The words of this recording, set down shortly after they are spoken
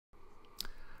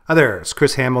Hi there, it's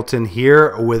Chris Hamilton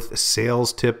here with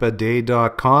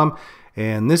SalesTipAday.com,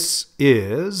 and this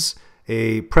is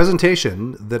a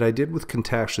presentation that I did with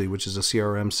Contactually, which is a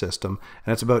CRM system,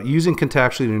 and it's about using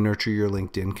Contactually to nurture your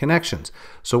LinkedIn connections.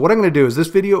 So what I'm going to do is this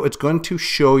video, it's going to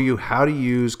show you how to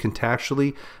use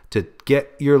Contactually to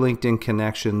get your LinkedIn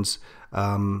connections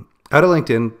out of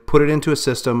LinkedIn, put it into a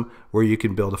system where you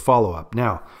can build a follow-up.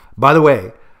 Now, by the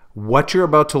way, what you're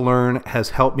about to learn has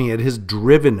helped me. It has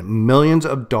driven millions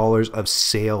of dollars of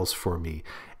sales for me,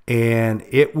 and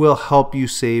it will help you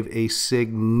save a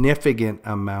significant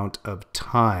amount of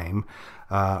time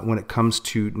when it comes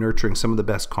to nurturing some of the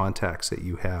best contacts that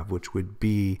you have, which would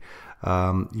be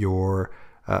your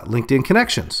LinkedIn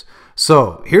connections.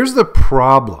 So here's the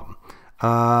problem.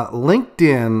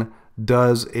 LinkedIn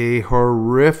does a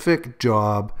horrific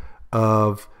job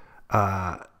of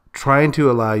trying to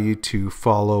allow you to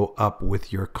follow up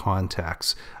with your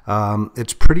contacts.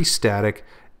 It's pretty static,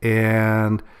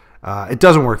 and it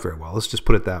doesn't work very well. Let's just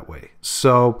put it that way.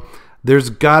 So there's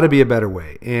got to be a better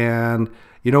way. And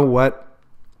you know what?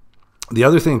 The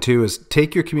other thing too is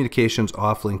take your communications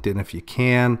off LinkedIn if you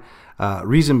can.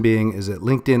 Reason being is that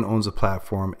LinkedIn owns a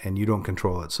platform and you don't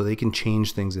control it, so they can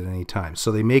change things at any time.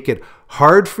 So they make it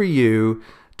hard for you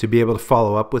to be able to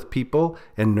follow up with people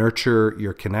and nurture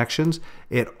your connections.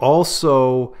 It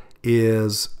also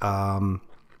is,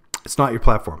 it's not your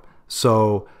platform.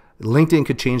 So LinkedIn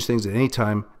could change things at any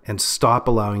time and stop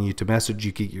allowing you to message,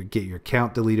 you get your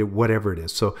account deleted, whatever it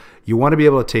is. So you want to be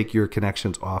able to take your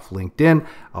connections off LinkedIn.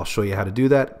 I'll show you how to do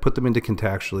that, put them into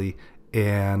Contactually,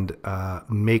 and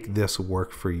make this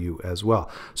work for you as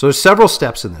well. So there's several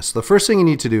steps in this. The first thing you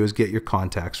need to do is get your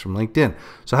contacts from LinkedIn.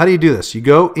 So how do you do this? You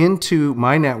go into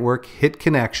My Network, hit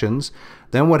Connections.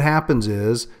 Then what happens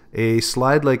is a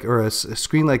slide like, or a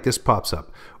screen like this pops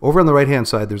up. Over on the right hand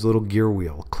side, there's a little gear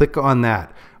wheel. Click on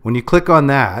that. When you click on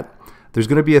that, there's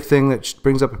going to be a thing that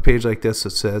brings up a page like this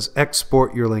that says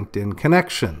export your LinkedIn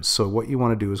connections. So what you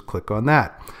want to do is click on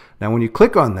that. Now when you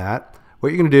click on that, what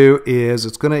you're going to do is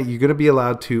you're going to be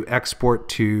allowed to export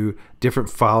to different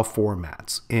file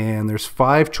formats. And there's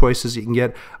 5 choices you can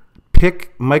get.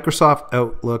 Pick Microsoft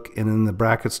Outlook and then the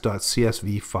brackets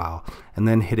 .csv file, and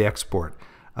then hit export.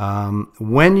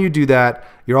 When you do that,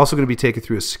 you're also going to be taken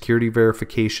through a security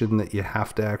verification that you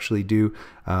have to actually do.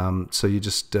 So you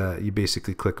just you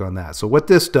basically click on that. So what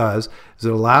this does is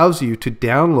it allows you to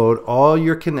download all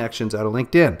your connections out of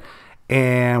LinkedIn.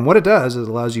 And what it does is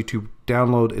it allows you to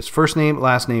download its first name,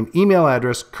 last name, email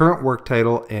address, current work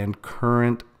title, and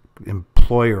current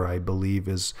employer, I believe,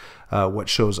 is what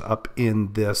shows up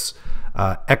in this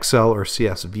Excel or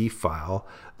CSV file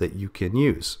that you can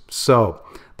use. So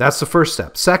that's the first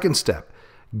step. Second step,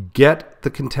 get the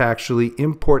Contactually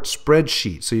import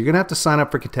spreadsheet. So you're going to have to sign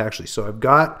up for Contactually. So I've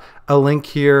got a link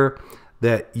here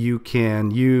that you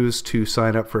can use to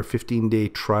sign up for a 15-day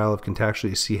trial of Contactually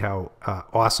to see how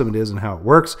awesome it is and how it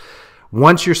works.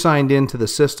 Once you're signed into the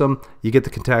system, you get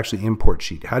the Contactually import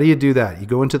sheet. How do you do that? You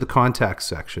go into the contacts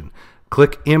section,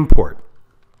 click import.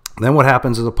 Then what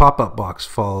happens is a pop-up box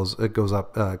comes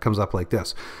up like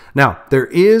this. Now, there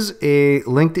is a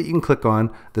link that you can click on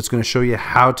that's going to show you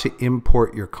how to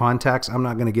import your contacts. I'm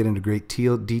not going to get into great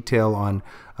detail on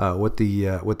what the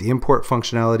import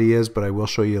functionality is, but I will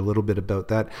show you a little bit about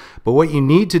that. But what you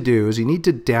need to do is you need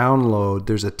to download,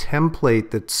 there's a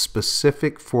template that's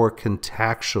specific for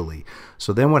Contactually.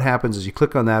 So then what happens is you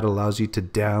click on that, it allows you to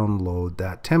download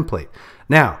that template.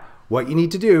 Now, what you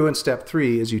need to do in step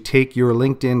 3 is you take your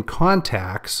LinkedIn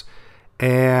contacts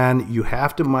and you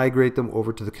have to migrate them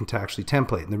over to the Contactually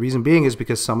template. And the reason being is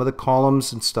because some of the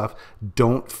columns and stuff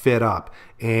don't fit up,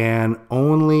 and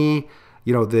only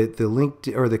the link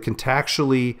or the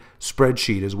Contactually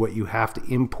spreadsheet is what you have to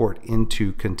import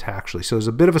into Contactually. So there's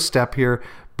a bit of a step here,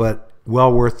 but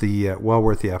well worth the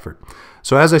effort.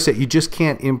 So as I said, you just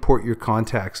can't import your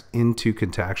contacts into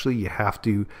Contactually. You have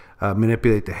to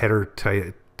manipulate the header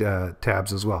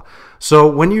tabs as well. So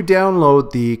when you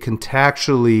download the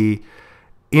Contactually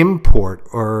import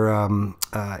or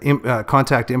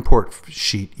contact import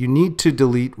sheet, you need to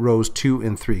delete rows 2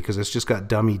 and 3 because it's just got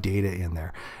dummy data in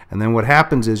there. And then what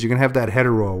happens is you're going to have that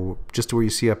header row just where you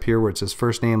see up here where it says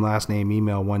first name, last name,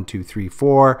 email 1, 2, 3,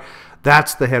 4.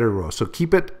 That's the header row. So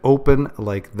keep it open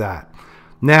like that.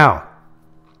 Now,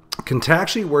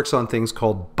 Contactually works on things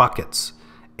called buckets,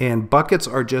 and buckets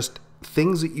are just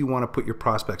things that you want to put your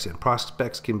prospects in.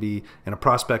 Prospects can be in a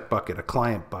prospect bucket, a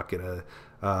client bucket,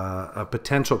 a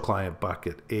potential client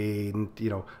bucket, a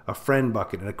friend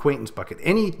bucket, an acquaintance bucket.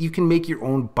 You can make your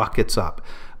own buckets up.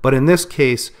 But in this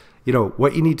case,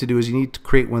 what you need to do is you need to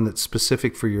create one that's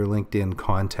specific for your LinkedIn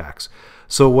contacts.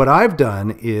 So what I've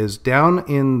done is down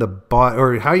in the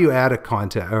or how you add a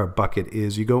contact or a bucket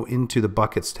is you go into the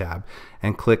buckets tab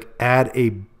and click add a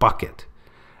bucket.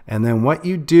 And then what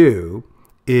you do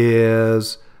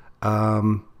is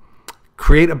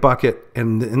create a bucket.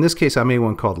 And in this case, I made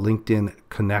one called LinkedIn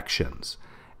Connections.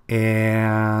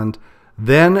 And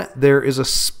then there is a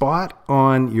spot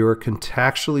on your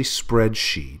Contactually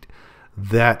spreadsheet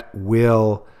that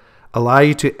will allow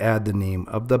you to add the name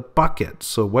of the bucket.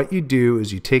 So what you do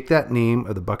is you take that name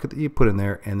of the bucket that you put in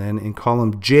there, and then in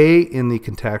column J in the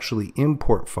Contactually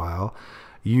import file,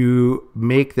 you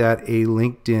make that a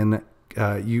LinkedIn,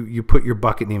 you put your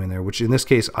bucket name in there, which in this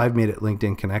case, I've made it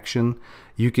LinkedIn Connection.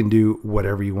 You can do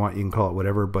whatever you want. You can call it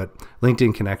whatever, but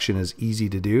LinkedIn Connection is easy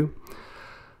to do.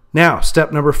 Now,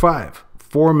 step number 5.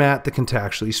 Format the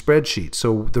Contactually spreadsheet.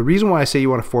 So the reason why I say you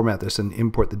want to format this and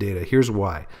import the data, here's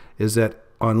why, is that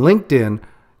on LinkedIn,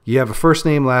 you have a first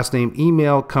name, last name,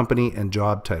 email, company, and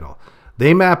job title.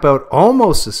 They map out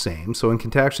almost the same. So in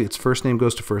Contactually, it's first name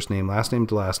goes to first name, last name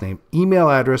to last name, email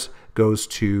address goes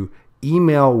to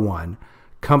email one,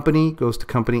 company goes to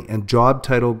company, and job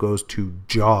title goes to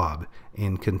job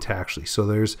in Contactually. So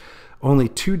there's only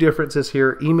 2 differences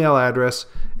here, email address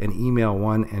and email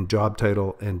one, and job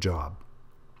title and job.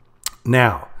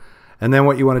 Now, and then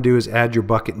what you want to do is add your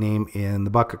bucket name in the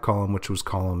bucket column, which was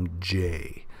column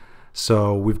J.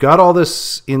 So we've got all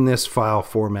this in this file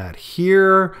format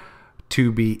here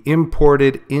to be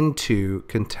imported into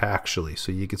Contactually.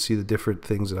 So you can see the different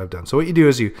things that I've done. So what you do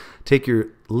is you take your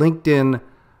LinkedIn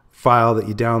file that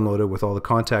you downloaded with all the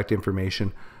contact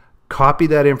information, copy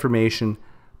that information,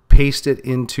 paste it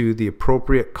into the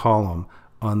appropriate column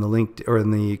on the LinkedIn or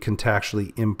in the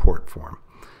Contactually import form.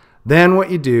 Then what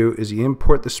you do is you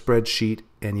import the spreadsheet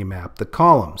and you map the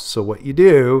columns. So what you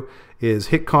do is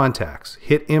hit contacts,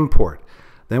 hit import.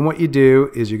 Then what you do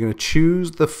is you're going to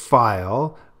choose the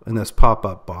file in this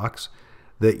pop-up box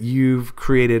that you've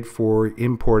created for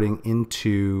importing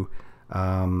into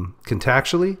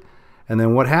Contactually. And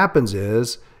then what happens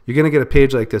is you're going to get a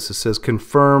page like this that says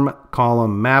confirm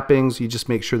column mappings. You just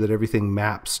make sure that everything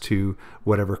maps to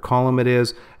whatever column it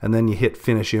is, and then you hit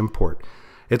finish import.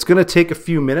 It's going to take a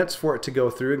few minutes for it to go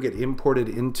through and get imported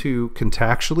into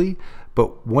Contactually,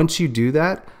 but once you do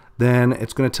that, then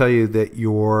it's going to tell you that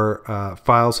your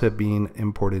files have been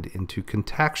imported into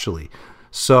Contactually.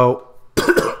 So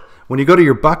when you go to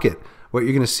your bucket, what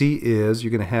you're going to see is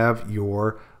you're going to have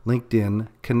your LinkedIn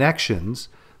Connections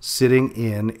sitting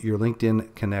in your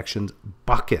LinkedIn Connections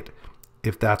bucket,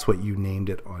 if that's what you named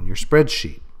it on your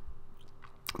spreadsheet.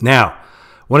 Now,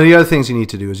 one of the other things you need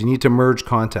to do is you need to merge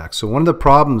contacts. So one of the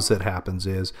problems that happens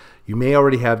is you may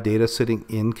already have data sitting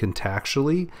in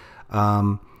Contactually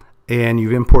and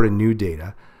you've imported new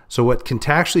data. So what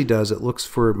Contactually does, it looks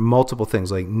for multiple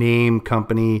things like name,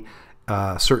 company,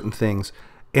 certain things,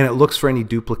 and it looks for any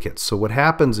duplicates. So what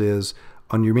happens is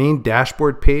on your main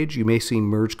dashboard page, you may see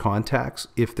merge contacts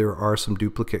if there are some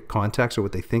duplicate contacts or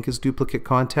what they think is duplicate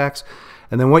contacts.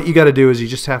 And then what you got to do is you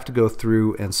just have to go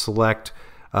through and select,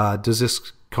 does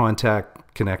this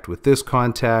contact connect with this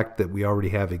contact that we already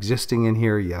have existing in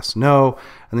here? Yes, no.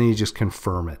 And then you just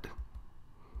confirm it.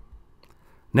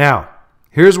 Now,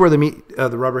 here's where the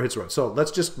rubber hits the road. So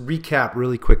let's just recap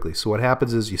really quickly. So what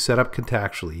happens is you set up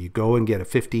Contactually. You go and get a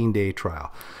 15-day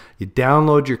trial. You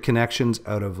download your connections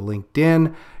out of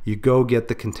LinkedIn. You go get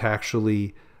the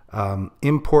Contactually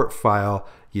import file.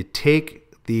 You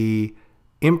take the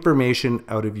information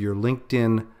out of your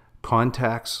LinkedIn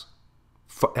contacts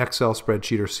Excel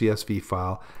spreadsheet or CSV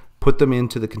file, put them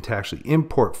into the Contactually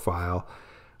import file,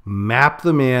 map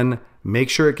them in, make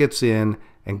sure it gets in,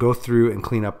 and go through and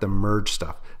clean up the merge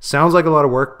stuff. Sounds like a lot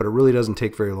of work, but it really doesn't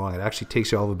take very long. It actually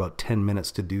takes you all of about 10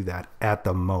 minutes to do that at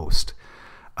the most.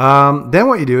 Then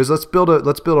what you do is let's build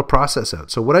a process out.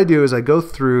 So what I do is I go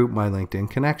through my LinkedIn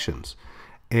connections,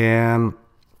 and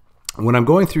when I'm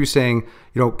going through saying,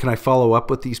 can I follow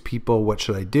up with these people? What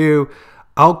should I do?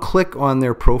 I'll click on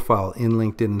their profile in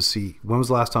LinkedIn and see when was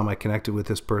the last time I connected with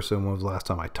this person? When was the last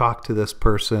time I talked to this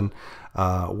person?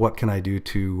 What can I do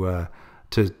to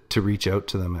reach out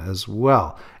to them as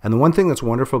well? And the one thing that's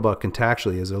wonderful about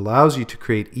Contactually is it allows you to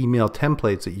create email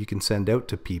templates that you can send out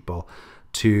to people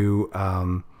to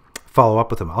follow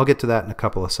up with them. I'll get to that in a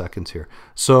couple of seconds here.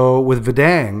 So with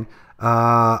Vedang,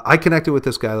 I connected with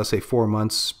this guy, let's say 4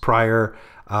 months prior,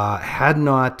 hadn't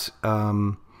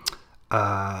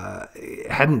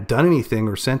done anything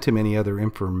or sent him any other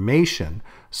information.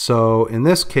 So in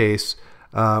this case,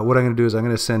 what I'm going to do is I'm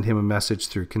going to send him a message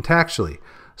through Contactually.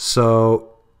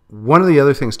 So one of the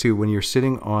other things too, when you're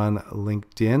sitting on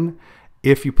LinkedIn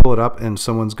if you pull it up and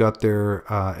someone's got their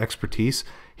expertise,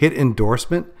 hit endorse,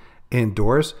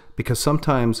 because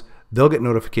sometimes they'll get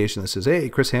notification that says, hey,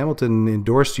 Chris Hamilton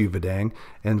endorsed you, Vidang.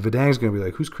 And Vidang's going to be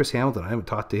like, who's Chris Hamilton? I haven't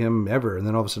talked to him ever. And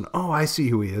then all of a sudden, oh, I see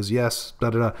who he is. Yes, da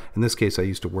da da. In this case, I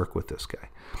used to work with this guy.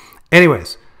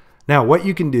 Anyways, now what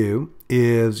you can do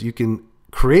is you can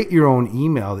create your own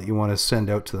email that you want to send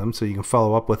out to them so you can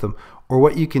follow up with them. Or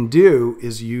what you can do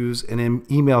is use an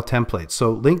email template.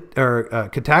 So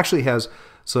Contactually has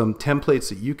some templates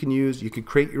that you can use. You can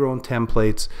create your own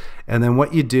templates. And then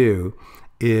what you do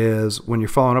is when you're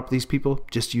following up with these people,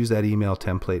 just use that email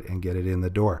template and get it in the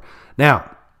door.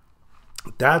 Now,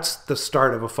 that's the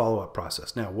start of a follow-up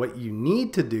process. Now, what you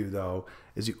need to do, though,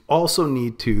 is you also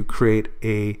need to create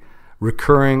a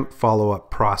recurring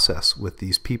follow-up process with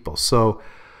these people. So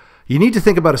you need to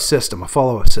think about a system, a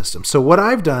follow-up system. So what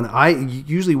I've done,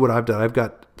 I've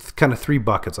got kind of 3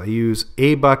 buckets. I use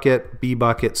A bucket, B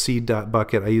bucket, C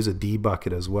bucket. I use a D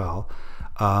bucket as well.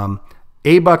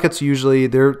 A buckets, usually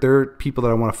they're people that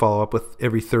I want to follow up with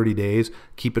every 30 days,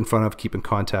 keep in front of, keep in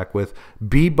contact with.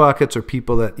 B buckets are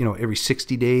people that, every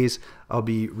 60 days I'll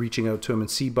be reaching out to them. And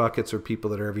C buckets are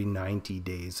people that are every 90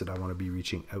 days that I want to be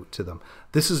reaching out to them.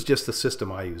 This is just the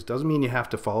system I use. Doesn't mean you have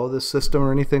to follow this system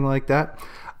or anything like that.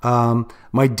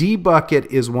 My D bucket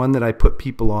is one that I put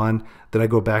people on that I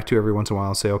go back to every once in a while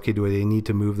and say, okay, do they need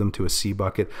to move them to a C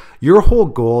bucket? Your whole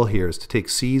goal here is to take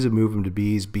C's and move them to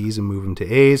B's, B's and move them to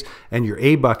A's, and your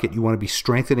A bucket, you want to be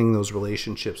strengthening those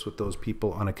relationships with those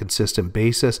people on a consistent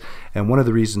basis. And one of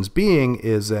the reasons being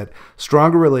is that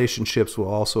stronger relationships will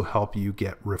also help you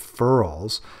get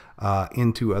referrals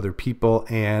into other people.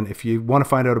 And if you want to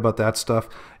find out about that stuff,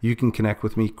 you can connect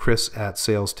with me,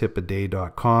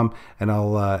 chris@salestipaday.com, and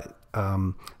I'll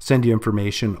send you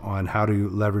information on how to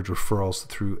leverage referrals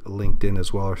through LinkedIn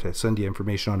as well, or send you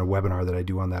information on a webinar that I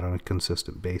do on that on a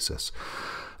consistent basis.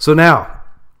 So now,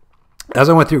 as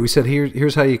I went through, we said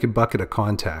here's how you can bucket a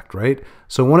contact, right?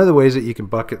 So one of the ways that you can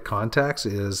bucket contacts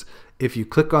is if you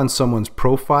click on someone's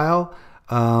profile,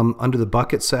 under the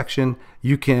bucket section,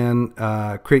 you can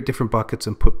create different buckets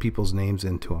and put people's names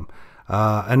into them.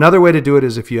 Another way to do it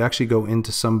is if you actually go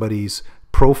into somebody's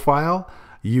profile,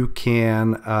 you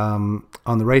can, on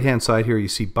the right hand side here, you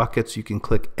see buckets. You can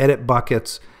click edit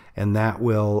buckets, and that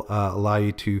will allow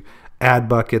you to add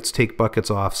buckets, take buckets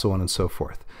off, so on and so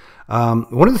forth.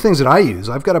 One of the things that I use,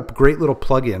 I've got a great little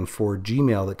plugin for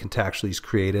Gmail that Contactually's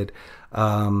created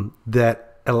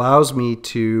that allows me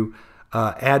to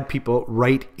add people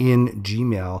right in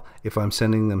Gmail if I'm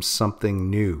sending them something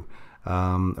new,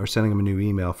 or sending them a new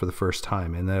email for the first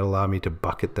time, and that'll allow me to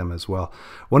bucket them as well.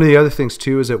 One of the other things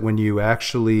too is that when you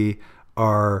actually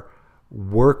are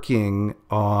working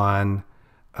on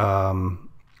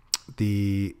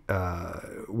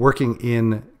working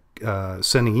in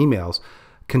sending emails,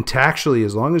 Contactually,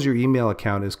 as long as your email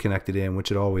account is connected in,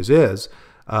 which it always is,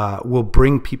 will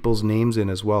bring people's names in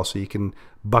as well, so you can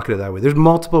bucket it that way. There's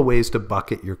multiple ways to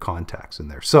bucket your contacts in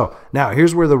there. So now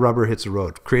here's where the rubber hits the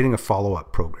road, creating a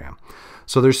follow-up program.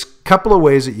 So there's a couple of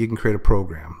ways that you can create a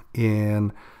program.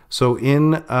 So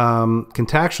in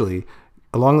Contactually,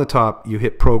 along the top, you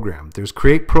hit program. There's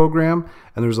create program,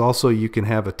 and there's also, you can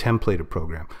have a templated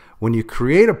program. When you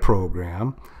create a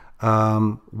program,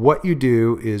 what you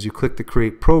do is you click the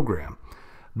create program.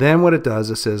 Then what it does,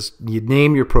 it says you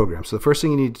name your program. So the first thing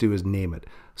you need to do is name it.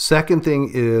 Second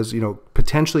thing is,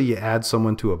 potentially you add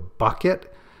someone to a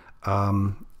bucket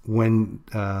when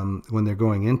they're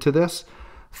going into this.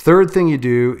 Third thing you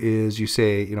do is you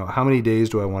say, how many days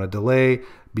do I want to delay?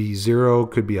 Be 0,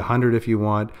 could be 100 if you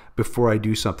want, before I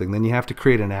do something. Then you have to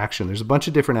create an action. There's a bunch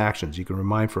of different actions. You can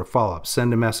remind for a follow-up,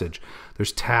 send a message.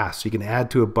 There's tasks. You can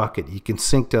add to a bucket. You can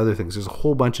sync to other things. There's a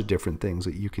whole bunch of different things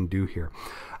that you can do here.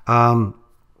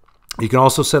 You can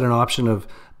also set an option of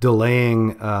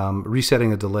delaying,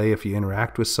 resetting a delay if you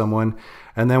interact with someone.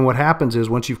 And then what happens is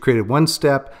once you've created one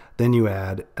step, then you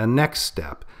add a next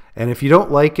step. And if you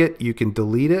don't like it, you can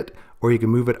delete it, or you can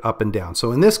move it up and down.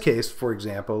 So in this case, for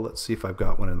example, let's see if I've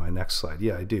got one in my next slide.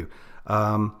 Yeah, I do.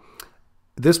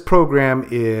 This program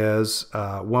is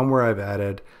one where I've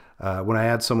added, when I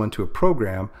add someone to a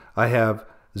program, I have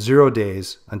 0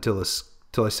 days until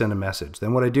I send a message.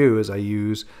 Then what I do is I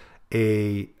use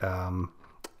an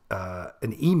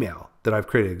email that I've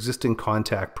created, existing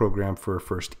contact program for a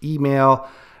first email,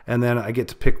 and then I get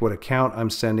to pick what account I'm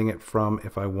sending it from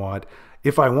if I want.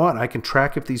 If I want, I can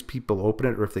track if these people open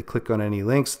it or if they click on any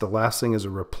links. The last thing is a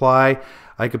reply.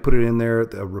 I could put it in there,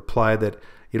 a reply that,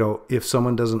 if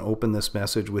someone doesn't open this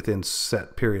message within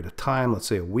set period of time, let's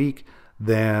say a week,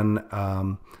 then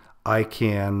I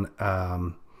can,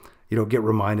 get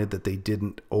reminded that they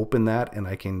didn't open that, and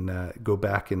I can go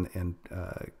back and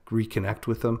reconnect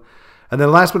with them. And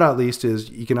then last but not least is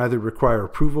you can either require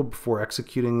approval before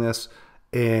executing this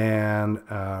and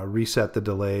reset the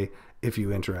delay if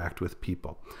you interact with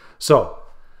people. So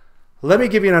let me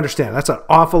give you an understanding. That's an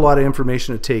awful lot of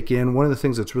information to take in. One of the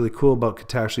things that's really cool about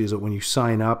Contactually is that when you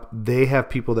sign up, they have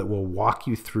people that will walk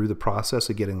you through the process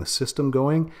of getting the system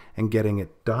going and getting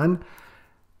it done.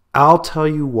 I'll tell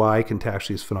you why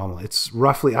Contactually is phenomenal. It's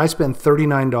roughly, I spend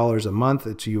 $39 a month,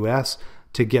 it's US,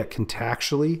 to get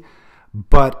Contactually,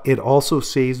 but it also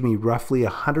saves me roughly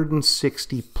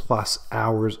 160 plus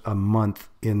hours a month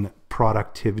in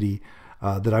productivity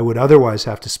that I would otherwise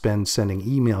have to spend sending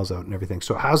emails out and everything.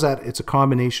 So how's that? It's a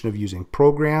combination of using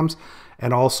programs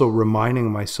and also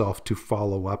reminding myself to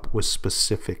follow up with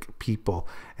specific people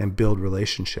and build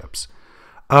relationships.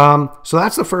 So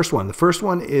that's the first one. The first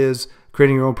one is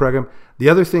creating your own program. The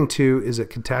other thing too is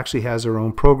that Contactually has their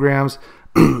own programs.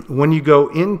 When you go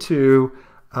into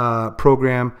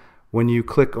program, when you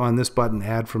click on this button,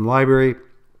 add from library,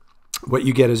 what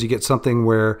you get is you get something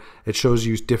where it shows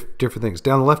you different things.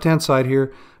 Down the left-hand side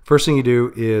here, first thing you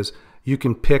do is you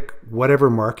can pick whatever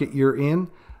market you're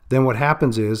in. Then what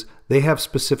happens is they have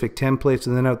specific templates,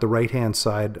 and then out the right-hand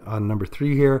side on number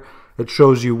 3 here, it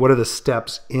shows you what are the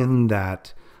steps in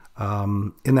that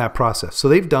process. So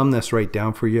they've done this right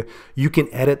down for you. You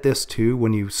can edit this too.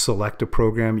 When you select a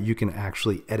program, you can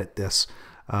actually edit this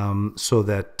so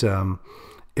that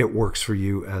it works for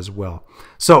you as well.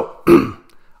 So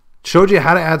showed you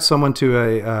how to add someone to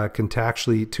a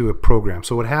Contactually to a program.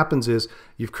 So what happens is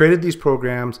you've created these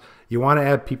programs, you want to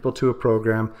add people to a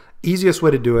program. Easiest way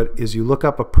to do it is you look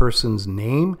up a person's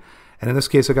name. And in this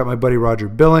case, I got my buddy Roger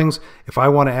Billings. If I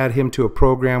want to add him to a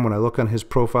program, when I look on his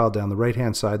profile down the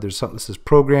right-hand side, there's something that says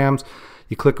programs.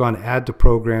 You click on add to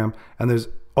program, and there's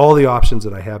all the options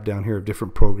that I have down here of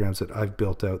different programs that I've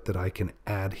built out that I can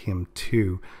add him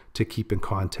to keep in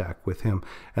contact with him.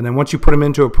 And then once you put him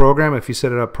into a program, if you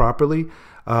set it up properly,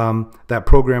 that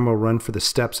program will run for the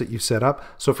steps that you set up.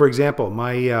 So for example,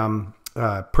 my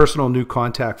personal new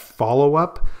contact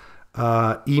follow-up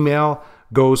email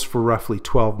goes for roughly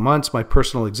 12 months. My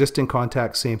personal existing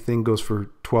contact, same thing, goes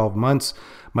for 12 months.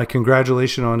 My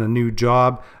congratulations on a new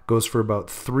job goes for about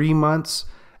 3 months.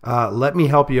 Let me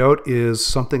help you out is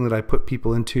something that I put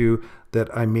people into that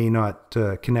I may not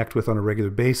connect with on a regular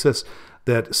basis,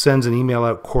 that sends an email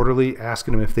out quarterly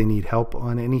asking them if they need help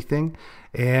on anything.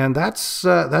 And that's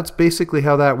basically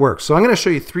how that works. So I'm going to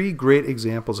show you 3 great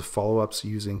examples of follow-ups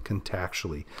using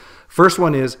Contactually. First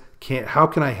one is, how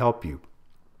can I help you?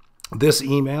 This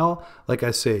email, like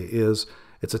I say, it's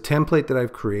a template that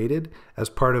I've created as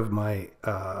part of my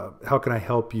how can I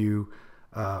help you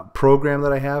program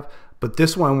that I have. But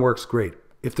this one works great.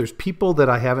 If there's people that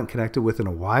I haven't connected with in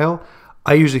a while,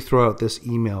 I usually throw out this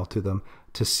email to them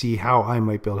to see how I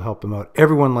might be able to help them out.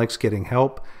 Everyone likes getting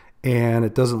help, and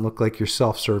it doesn't look like you're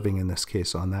self-serving in this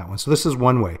case on that one. So this is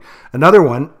one way. Another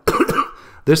one,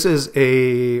 this is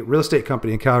a real estate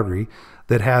company in Calgary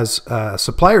that has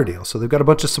supplier deals. So they've got a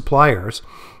bunch of suppliers.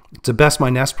 It's a Best My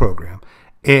Nest program.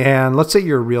 And let's say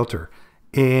you're a realtor.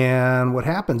 And what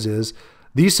happens is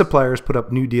these suppliers put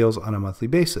up new deals on a monthly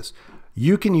basis.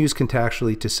 You can use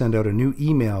Contactually to send out a new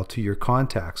email to your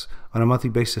contacts on a monthly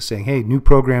basis saying, hey, new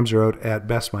programs are out at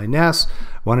Best My Nest.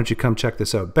 Why don't you come check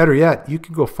this out? Better yet, you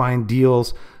can go find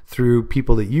deals through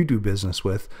people that you do business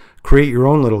with, create your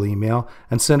own little email,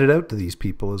 and send it out to these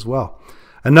people as well.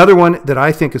 Another one that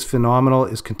I think is phenomenal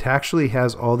is Contactually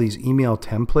has all these email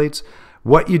templates.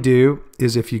 What you do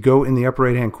is if you go in the upper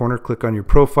right-hand corner, click on your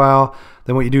profile,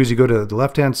 then what you do is you go to the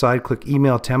left-hand side, click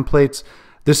Email Templates.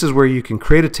 This is where you can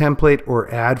create a template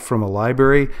or add from a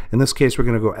library. In this case, we're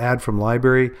going to go add from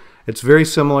library. It's very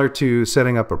similar to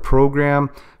setting up a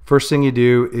program. First thing you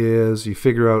do is you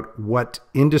figure out what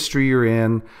industry you're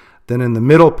in. Then in the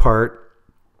middle part,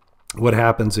 what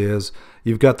happens is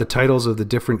you've got the titles of the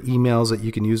different emails that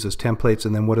you can use as templates,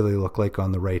 and then what do they look like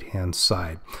on the right-hand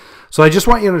side. So I just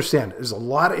want you to understand, there's a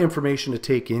lot of information to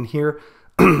take in here.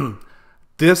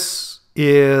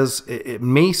 It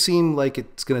may seem like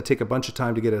it's going to take a bunch of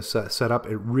time to get it set up.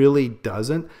 It really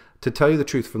doesn't. To tell you the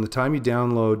truth, from the time you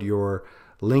download your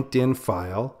LinkedIn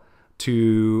file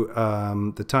to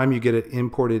the time you get it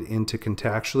imported into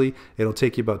Contactually, it'll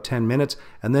take you about 10 minutes.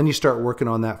 And then you start working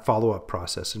on that follow-up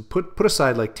process. And put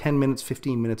aside like 10 minutes,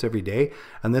 15 minutes every day,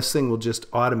 and this thing will just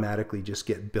automatically just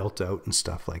get built out and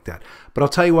stuff like that. But I'll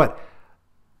tell you what,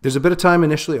 there's a bit of time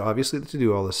initially, obviously, to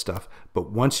do all this stuff.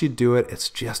 But once you do it, it's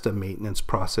just a maintenance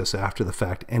process after the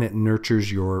fact, and it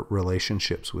nurtures your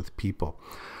relationships with people.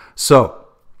 So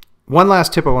one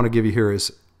last tip I want to give you here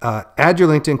is Add your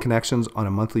LinkedIn connections on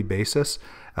a monthly basis.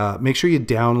 Make sure you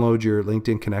download your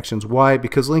LinkedIn connections. Why?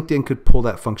 Because LinkedIn could pull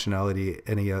that functionality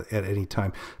at any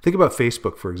time. Think about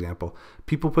Facebook, for example.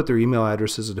 People put their email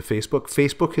addresses into Facebook.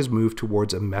 Facebook has moved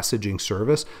towards a messaging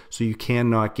service, so you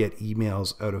cannot get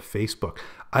emails out of Facebook.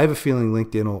 I have a feeling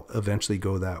LinkedIn will eventually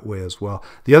go that way as well.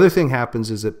 The other thing happens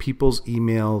is that people's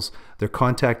emails, their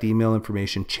contact email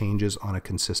information changes on a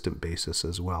consistent basis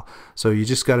as well. So you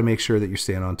just got to make sure that you're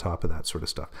staying on top of that sort of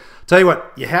stuff. Tell you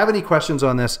what, you have any questions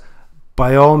on this,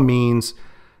 by all means,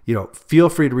 feel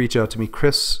free to reach out to me,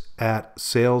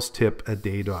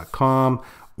 chris@salestipaday.com,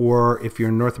 or if you're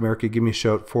in North America, give me a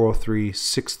shout,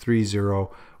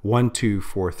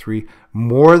 403-630-1243.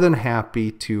 More than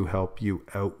happy to help you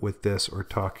out with this or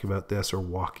talk about this or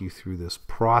walk you through this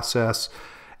process,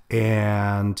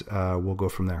 and we'll go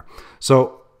from there.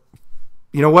 So,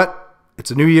 you know what?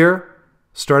 It's a new year.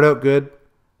 Start out good.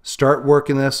 Start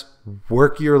working this.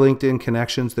 Work your LinkedIn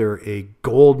connections. They're a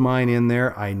gold mine in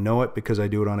there. I know it because I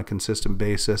do it on a consistent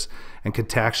basis, and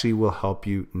Contactually will help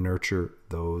you nurture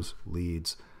those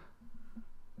leads.